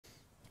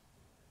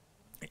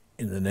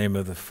In the name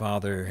of the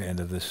Father, and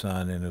of the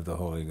Son, and of the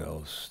Holy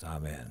Ghost.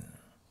 Amen.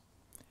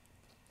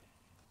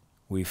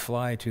 We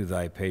fly to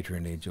thy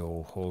patronage,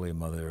 O Holy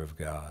Mother of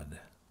God.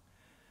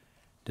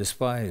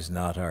 Despise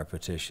not our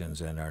petitions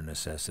and our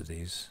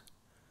necessities,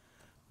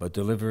 but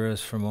deliver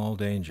us from all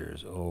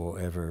dangers, O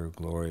ever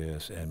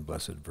glorious and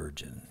blessed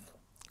Virgin.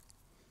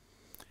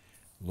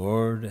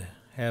 Lord,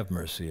 have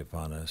mercy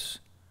upon us.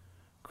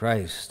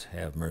 Christ,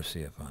 have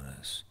mercy upon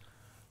us.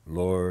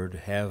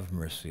 Lord, have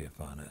mercy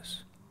upon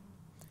us.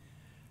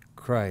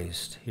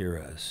 Christ, hear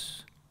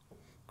us.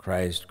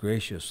 Christ,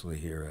 graciously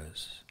hear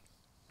us.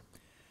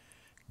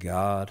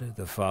 God,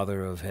 the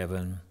Father of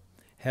heaven,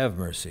 have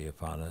mercy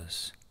upon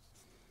us.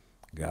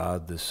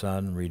 God, the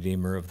Son,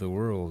 Redeemer of the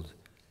world,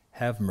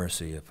 have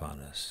mercy upon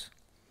us.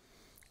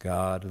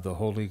 God, the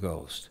Holy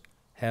Ghost,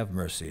 have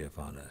mercy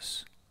upon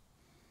us.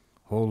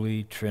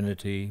 Holy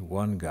Trinity,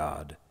 one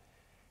God,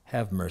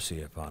 have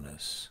mercy upon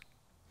us.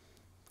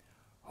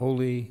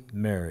 Holy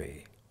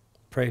Mary,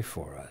 pray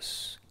for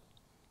us.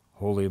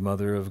 Holy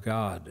Mother of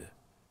God,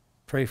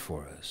 pray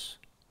for us.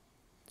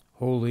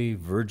 Holy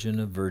Virgin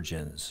of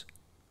Virgins,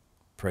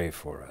 pray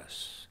for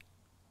us.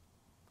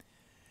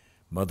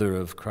 Mother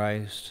of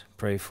Christ,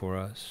 pray for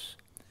us.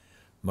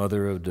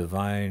 Mother of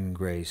divine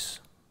grace,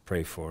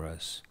 pray for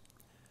us.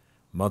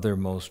 Mother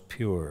most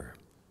pure,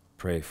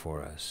 pray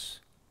for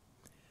us.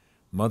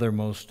 Mother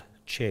most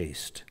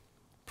chaste,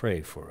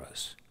 pray for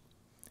us.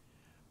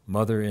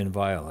 Mother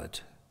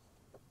inviolate,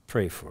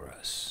 pray for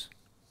us.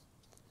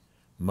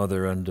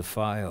 Mother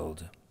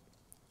undefiled,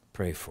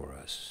 pray for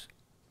us.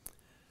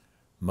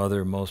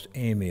 Mother most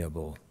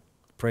amiable,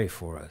 pray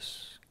for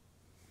us.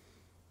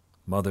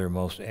 Mother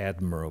most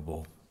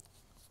admirable,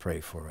 pray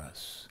for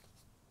us.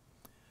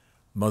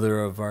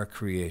 Mother of our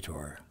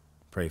Creator,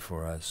 pray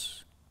for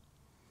us.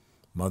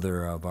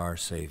 Mother of our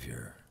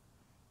Savior,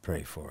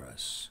 pray for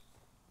us.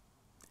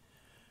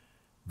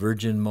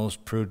 Virgin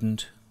most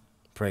prudent,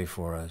 pray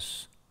for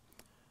us.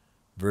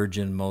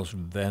 Virgin most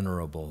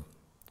venerable,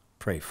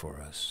 pray for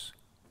us.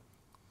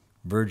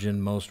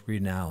 Virgin most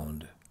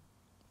renowned,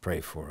 pray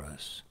for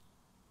us.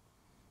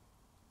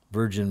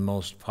 Virgin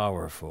most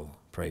powerful,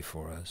 pray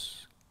for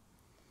us.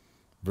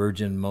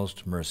 Virgin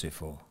most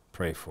merciful,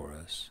 pray for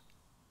us.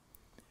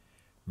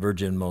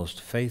 Virgin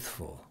most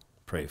faithful,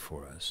 pray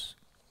for us.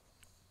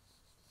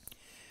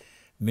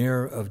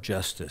 Mirror of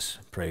justice,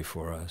 pray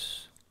for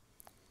us.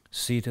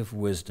 Seat of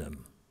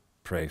wisdom,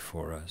 pray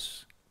for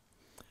us.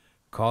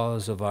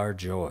 Cause of our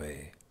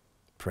joy,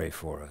 pray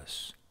for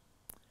us.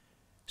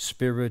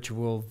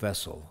 Spiritual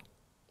vessel,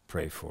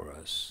 pray for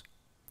us.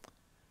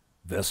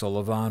 Vessel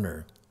of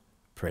honor,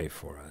 pray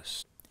for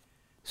us.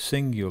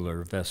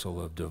 Singular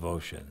vessel of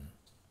devotion,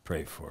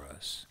 pray for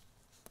us.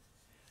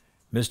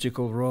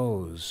 Mystical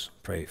rose,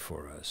 pray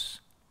for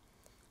us.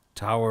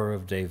 Tower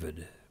of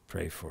David,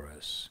 pray for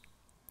us.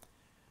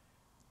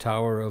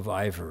 Tower of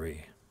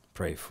ivory,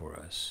 pray for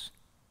us.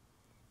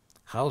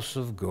 House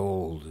of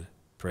gold,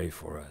 pray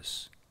for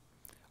us.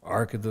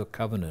 Ark of the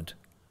covenant,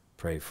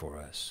 pray for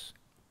us.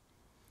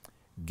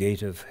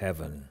 Gate of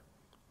heaven,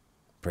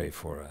 pray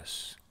for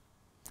us.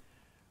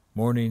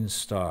 Morning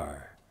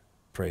star,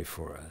 pray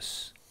for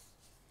us.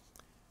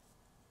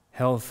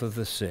 Health of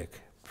the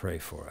sick, pray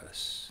for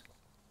us.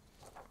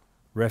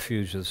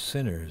 Refuge of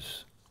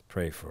sinners,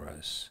 pray for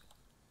us.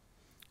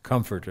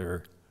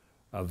 Comforter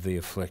of the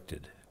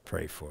afflicted,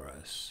 pray for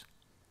us.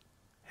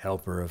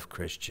 Helper of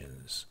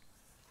Christians,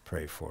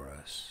 pray for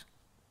us.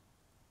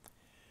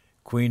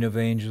 Queen of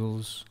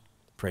angels,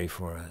 pray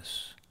for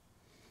us.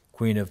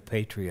 Queen of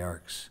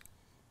patriarchs,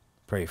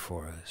 pray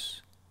for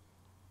us.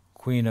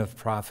 Queen of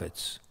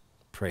prophets,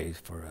 pray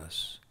for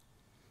us.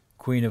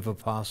 Queen of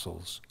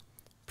apostles,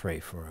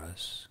 pray for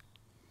us.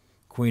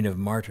 Queen of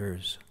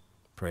martyrs,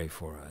 pray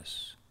for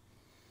us.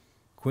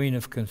 Queen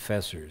of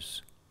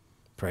confessors,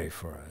 pray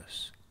for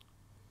us.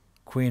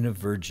 Queen of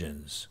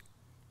virgins,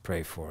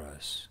 pray for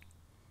us.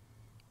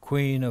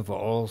 Queen of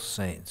all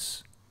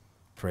saints,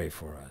 pray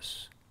for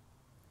us.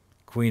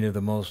 Queen of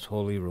the most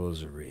holy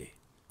rosary,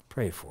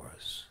 pray for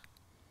us.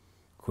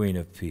 Queen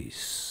of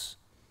peace,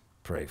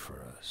 pray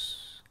for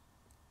us.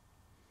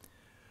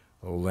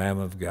 O Lamb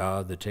of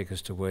God that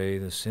takest away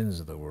the sins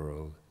of the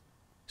world,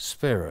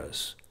 spare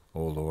us,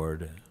 O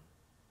Lord.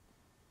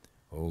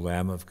 O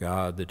Lamb of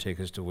God that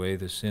takest away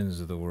the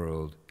sins of the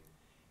world,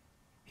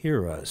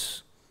 hear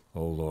us,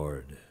 O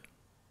Lord.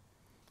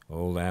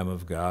 O Lamb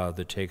of God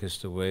that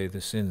takest away the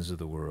sins of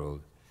the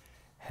world,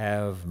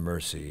 have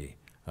mercy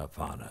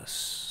upon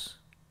us.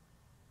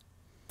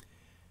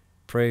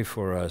 Pray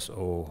for us,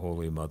 O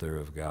Holy Mother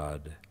of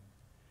God,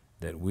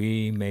 that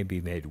we may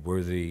be made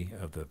worthy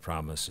of the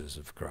promises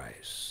of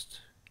Christ.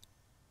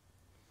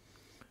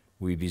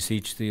 We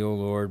beseech thee, O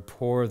Lord,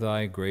 pour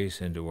thy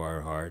grace into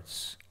our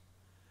hearts,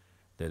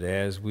 that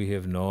as we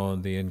have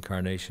known the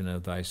incarnation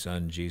of thy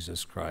Son,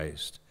 Jesus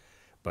Christ,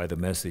 by the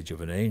message of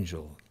an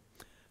angel,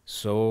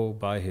 so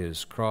by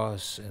his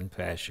cross and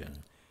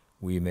passion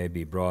we may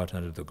be brought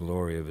unto the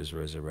glory of his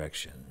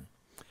resurrection,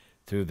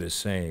 through the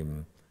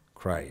same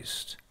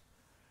Christ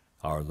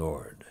our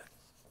Lord.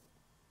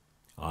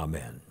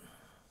 Amen.